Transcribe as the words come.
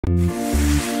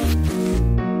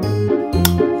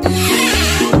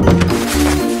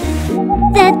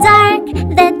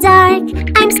The dark,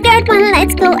 I'm scared when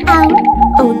lights go out.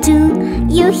 Oh, do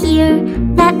you hear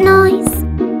that noise?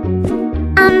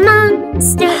 A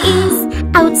monster is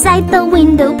outside the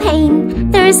window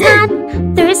pane. There's not,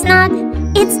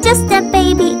 it's just a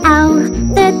baby owl.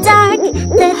 The dark,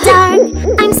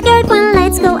 I'm scared when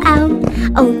lights go out.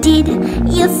 Oh, did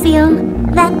you feel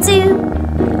that too?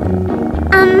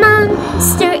 A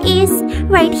monster is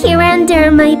right here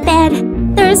under my bed.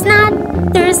 There's not,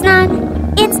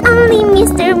 it's only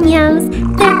Mr. Meows.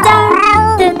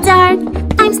 The dark,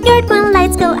 I'm scared when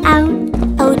lights go out.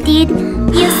 Oh, did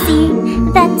you see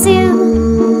that too?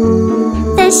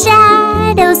 The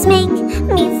shadows make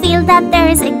me feel that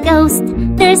there's a ghost.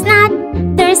 There's not,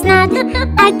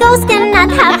 a ghost cannot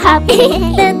have happy.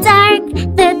 The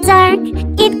dark,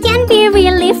 it can be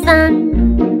really fun.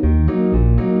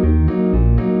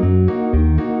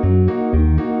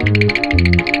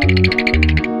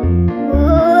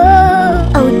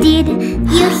 Oh, did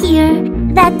you hear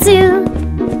that too?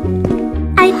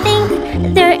 I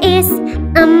think there is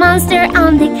a monster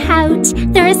on the couch.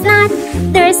 There's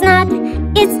not,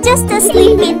 it's just a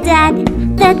sleepy dad.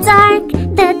 The dark,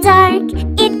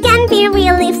 it can be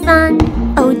really fun.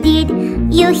 Oh, did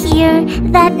you hear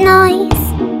that noise?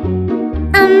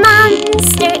 A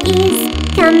monster is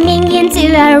coming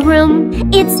into our room.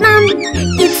 It's mom,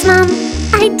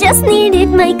 I just needed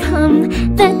my cum.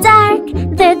 The dark,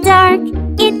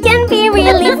 it can be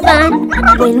really fun.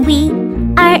 When we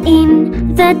are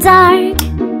in the dark,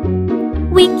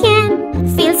 we can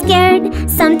feel scared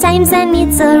sometimes, and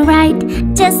it's alright.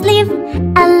 Just leave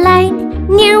a light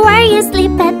near where you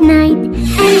sleep at night.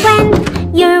 And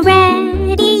when you're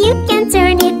ready, you can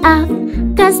turn it off,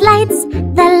 'cause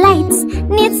the lights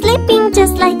need sleeping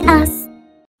just like us.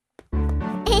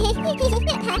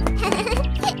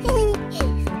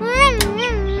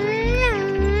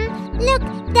 Look,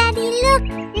 Daddy, look!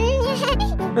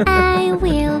 I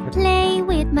will play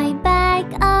with my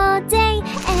bike all day,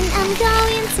 and I'm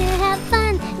going to have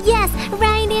fun. Yes,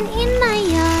 riding in my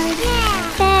yard. Yeah.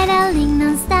 Pedaling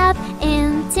non-stop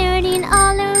and turning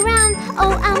all around.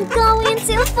 Oh, I'm going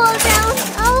to fall down.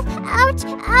 Oh, ouch,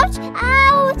 ouch,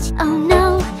 ouch.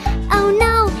 Oh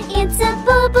no, it's a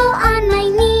boo-boo on my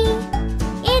knee.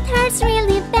 It hurts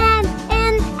really bad,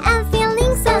 and I'm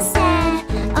feeling so sad.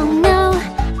 Oh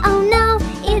no,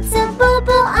 it's a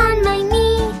boo-boo on my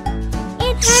knee.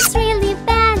 It hurts really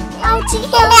bad. Ouchie,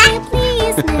 help me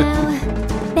please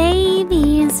now.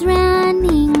 Baby is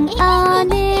running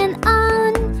on and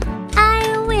on.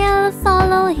 I will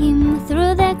follow him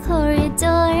through the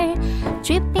corridor.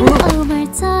 Tripping over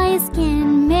toys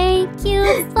can make you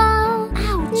fall.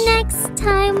 Ouch. Next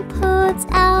time, put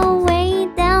away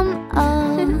them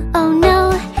all. Oh no,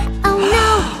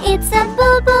 it's a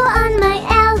boo-boo on my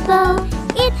elbow.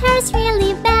 It hurts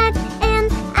really bad,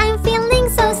 and I'm feeling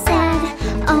so sad.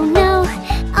 Oh no,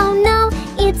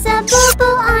 it's a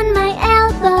boo-boo on my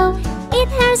elbow. It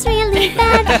hurts really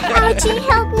bad. Ouchie,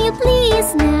 help me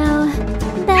please now.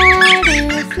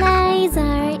 Butterflies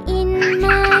are in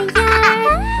my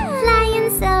yard, flying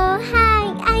so high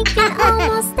I can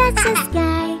almost touch the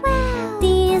sky.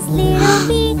 This little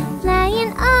bee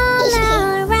flying all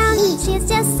around, she's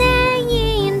just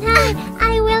saying hi.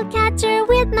 I will catch her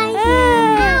with my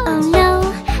hand.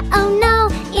 Oh no,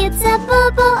 it's a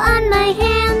boo-boo on my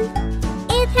hand.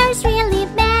 It hurts really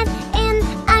bad, and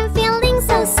I'm feeling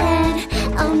so sad.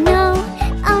 Oh no,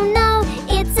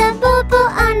 it's a boo-boo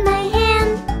on my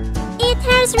hand. It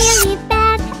hurts really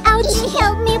bad. Ouchie,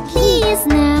 help me please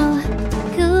now.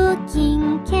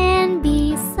 Cooking can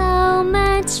be so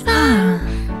much fun.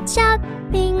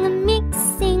 Chopping,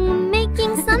 mixing,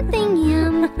 making something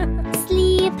yum.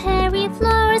 Slippery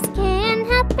floors can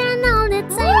happen all the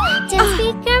time. Just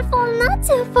be careful not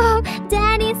to fall.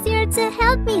 Daddy's here to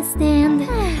help me stand.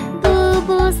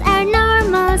 Boo-boos are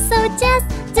normal, so just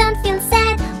don't feel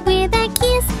sad. With a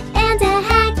kiss and a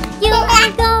hug, you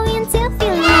are going to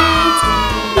feel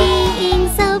right. Being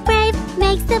so brave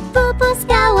makes the boo-boos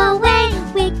go away.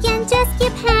 We can just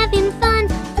keep having fun,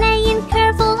 playing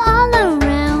careful all around.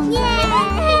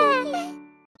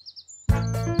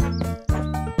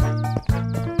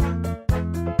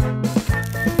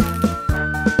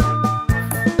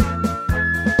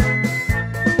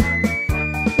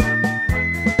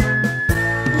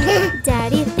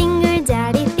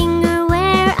 Daddy finger,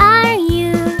 where are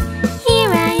you?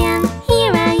 Here I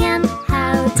am,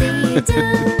 how do you do?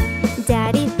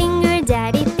 Daddy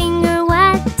finger,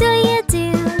 what do you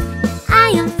do?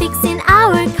 I am fixing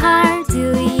our car,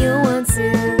 do you want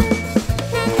to?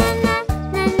 Na na na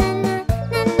na na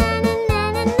na na na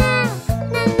na na.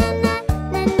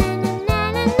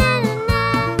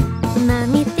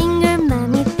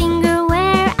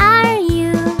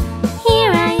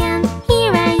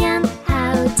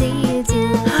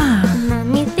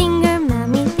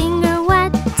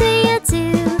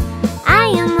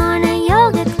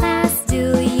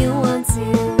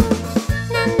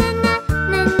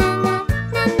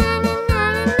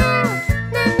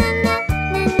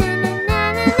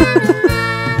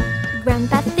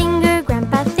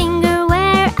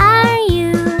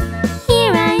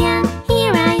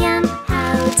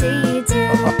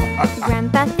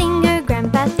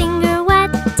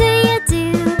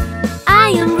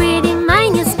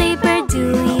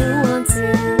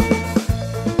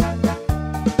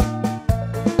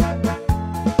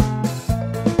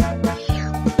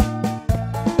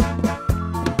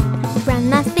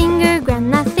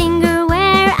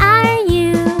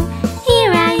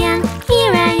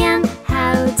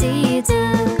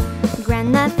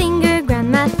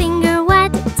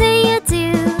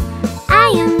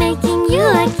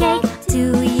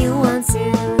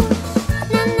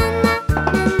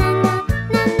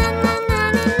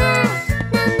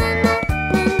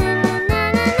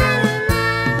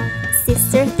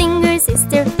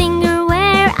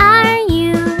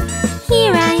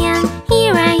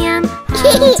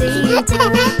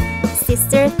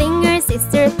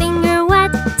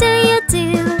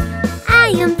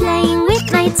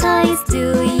 boys,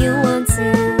 do you want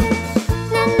to?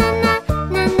 Na na na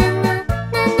na na na na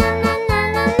na na na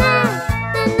na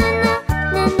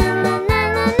na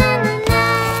na na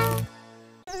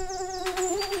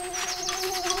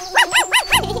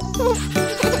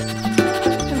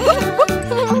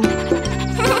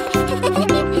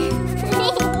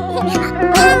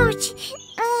Ouch!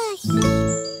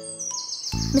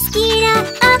 Mosquito,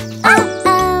 oh oh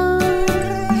oh.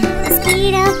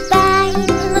 Mosquito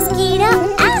bite, mosquito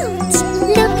ouch.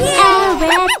 Look, a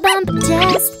red bump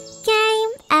just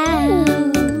came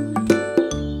out.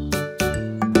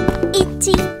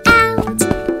 Itchy ouch,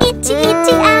 itchy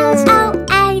itchy ouch. Oh,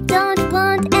 I don't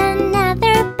want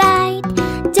another bite.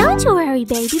 Don't you worry,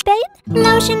 baby babe.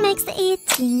 Lotion makes the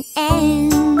itching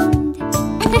end.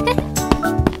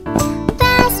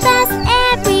 Buzz buzz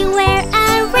everywhere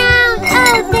around.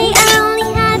 Oh, they are only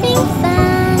having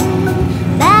fun.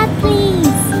 But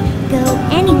please go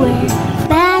anywhere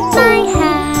but my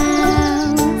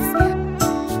house.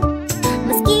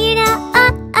 Mosquito,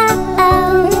 oh oh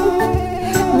oh.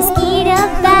 Mosquito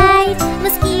bite,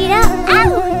 mosquito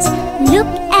ouch. Look,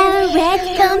 a red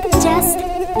bump just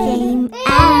came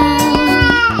out.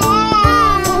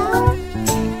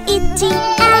 Itchy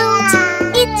ouch,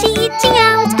 itchy itchy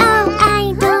ouch. Oh,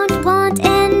 I don't want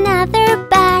another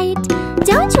bite.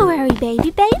 Don't you worry,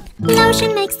 baby babe.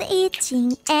 Lotion makes the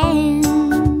itching end.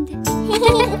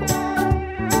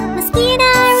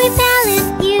 Mosquito repellent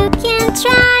you can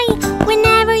try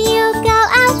whenever you go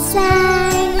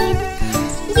outside.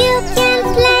 You can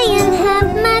play and have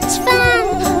much fun.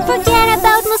 Forget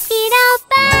about mosquito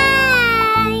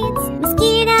bites.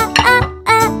 Mosquito, oh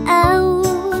oh oh.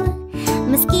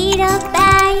 Mosquito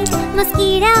bite,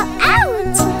 mosquito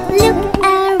ouch. Look, a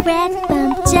red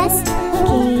bump just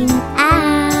came out.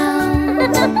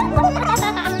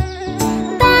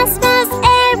 Buzz buzz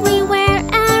everywhere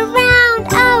around.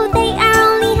 Oh, they are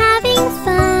only having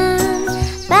fun.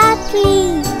 But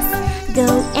please go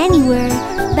anywhere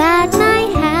but my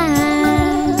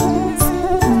house.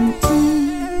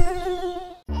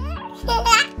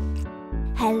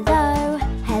 Hello,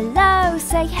 hello,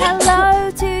 say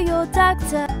hello to your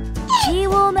doctor. She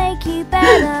will make you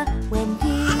better when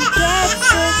you get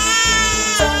sick.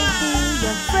 Don't be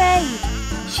afraid,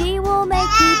 she will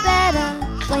make you better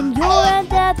when you're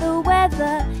under the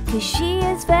weather, 'cause she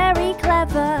is very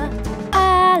clever.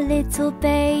 Our little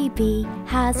baby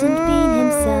hasn't been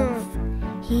himself.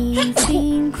 He's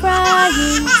been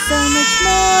crying so much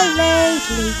more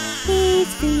lately. He's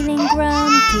feeling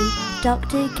grumpy.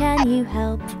 Doctor, can you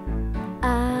help?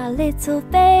 Our little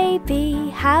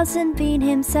baby hasn't been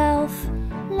himself.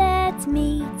 Let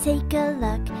me take a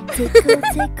look. Tickle,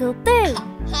 tickle, boo!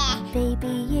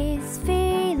 Baby is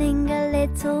feeling a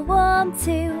little warm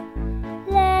too.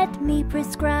 Let me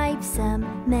prescribe some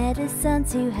medicine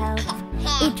to help.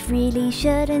 It really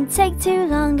shouldn't take too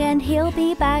long and he'll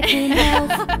be back in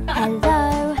health.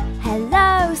 Hello,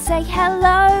 hello, say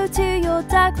hello to your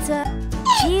doctor.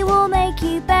 She will make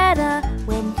you better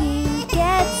when you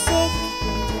get sick.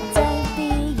 Don't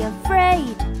be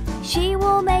afraid, she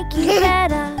will make you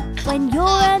better when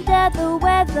you're under the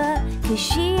weather, 'cause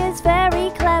she is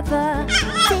very clever.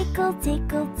 Tickle,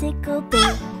 tickle, tickle,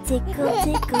 boo. Tickle,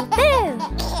 tickle, boo.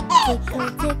 Tickle,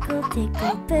 tickle,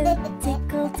 tickle, boo.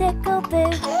 Tickle, tickle,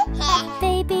 boo.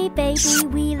 Baby, baby,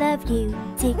 we love you.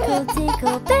 Tickle,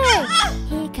 tickle, boo.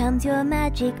 Here comes your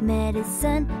magic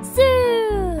medicine.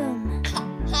 Zoom!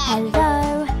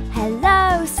 Hello,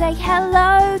 hello, say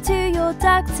hello to your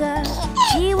doctor.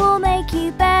 She will make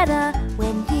you better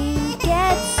when you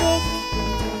get sick.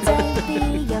 Don't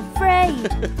be afraid,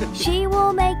 she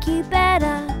will make you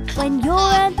better when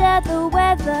you're under the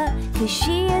weather, 'cause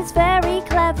she is very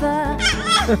clever.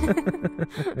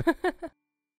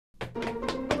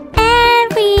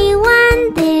 Everyone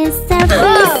deserves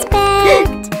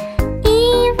respect,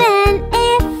 even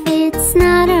if it's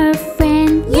not our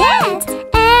friend yet.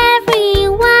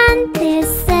 Everyone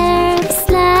deserves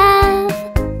love.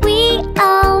 We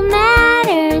all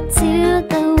matter to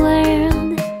the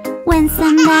world. When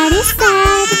somebody's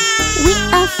sad, we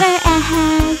offer a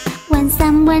hug. When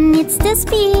someone needs to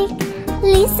speak,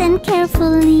 listen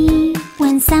carefully.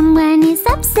 When someone is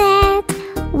upset,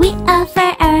 we offer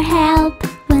our help.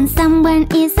 When someone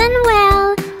is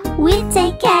unwell, we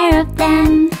take care of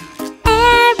them.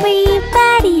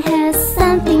 Everybody has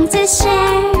something to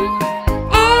share.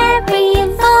 Every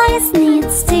voice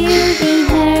needs to be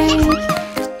heard.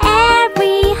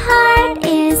 Every heart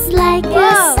is like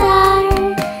a star,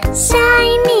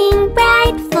 shining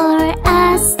bright for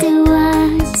us to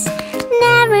watch.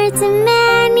 Never too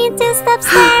many to stop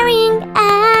staring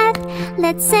at.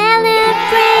 Let's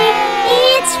celebrate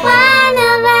each one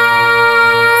of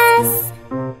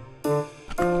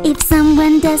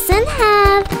doesn't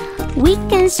have, we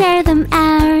can share them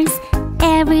ours.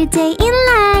 Every day in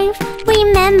life,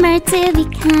 remember to be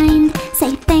kind.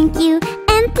 Say thank you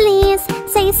and please,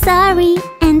 say sorry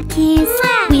and kiss.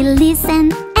 We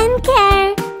listen and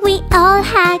care, we all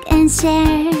hug and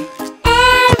share.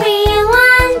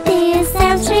 Everyone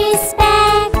deserves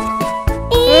respect,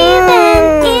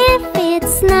 even if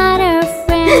it's not a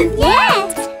friend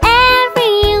yet.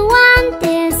 Everyone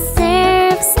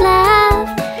deserves love.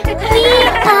 We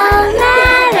all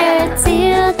matter to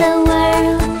the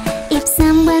world. If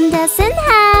someone doesn't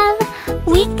have,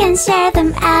 we can share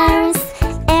them ours.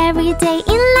 Every day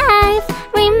in life,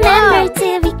 remember to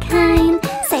be kind.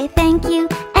 Say thank you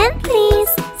and please,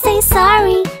 say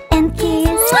sorry and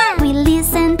kiss. We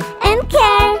listen and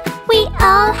care, we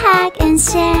all hug and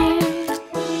share.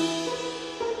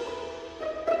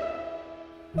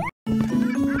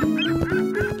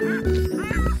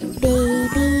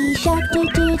 Baby shark do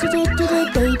do do do do do,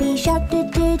 baby shark do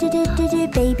do do do do do,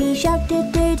 baby shark do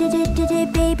do do do do do,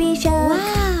 baby shark.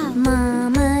 Wow.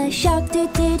 Mama shark do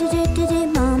do do do do do,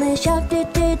 mama shark do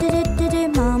do do do do do,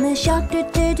 mama shark do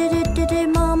do do do do do,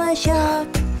 mama shark.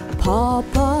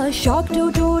 Papa shark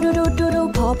do do do do do do,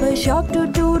 Papa shark do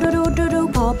do do do do do,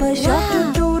 Papa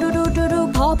shark do do do do do do,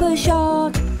 Papa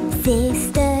shark.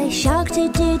 Sister shark do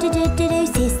do do do do do,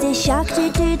 sister shark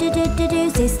do do do do do do,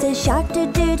 sister shark do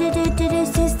do do do do do,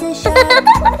 sister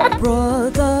shark.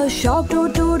 Brother shark do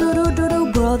do do do do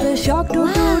do, brother shark do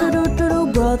do do do do do,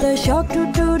 brother shark do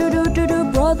do do do do do,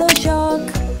 brother shark.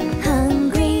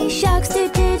 Hungry sharks do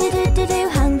do do do do do,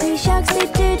 hungry sharks do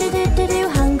do do do do do,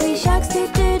 hungry sharks do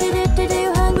do do do do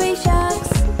do, hungry sharks.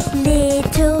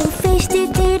 Little fish do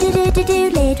do do do do do,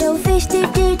 little fish do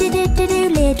do do do do do,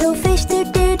 little fish do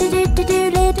do do do do do,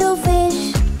 little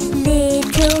fish.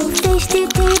 Little fish do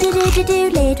do do do do do,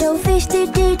 little fish do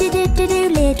do do do do do,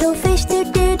 little fish do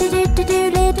do do do do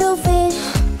do,